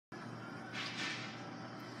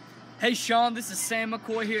Hey Shaun, this is Sam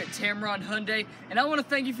McCoy here at Tameron Hyundai, and I want to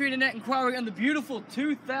thank you for your internet inquiry on the beautiful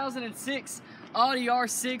 2006 Audi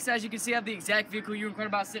R6. As you can see, I have the exact vehicle you inquired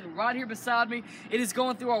about sitting right here beside me. It is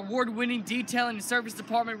going through our award-winning detailing and service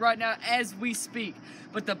department right now as we speak.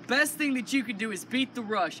 But the best thing that you can do is beat the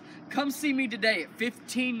rush. Come see me today at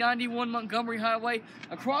 1591 Montgomery Highway,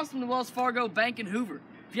 across from the Wells Fargo Bank in Hoover.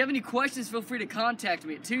 If you have any questions, feel free to contact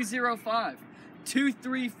me at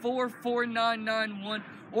 205-234-4991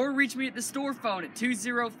 or reach me at the store phone at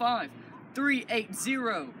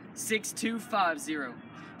 205-380-6250.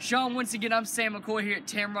 Shaun, once again, I'm Sam McCoy here at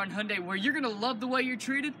Tameron Hyundai, where you're going to love the way you're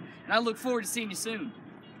treated, and I look forward to seeing you soon.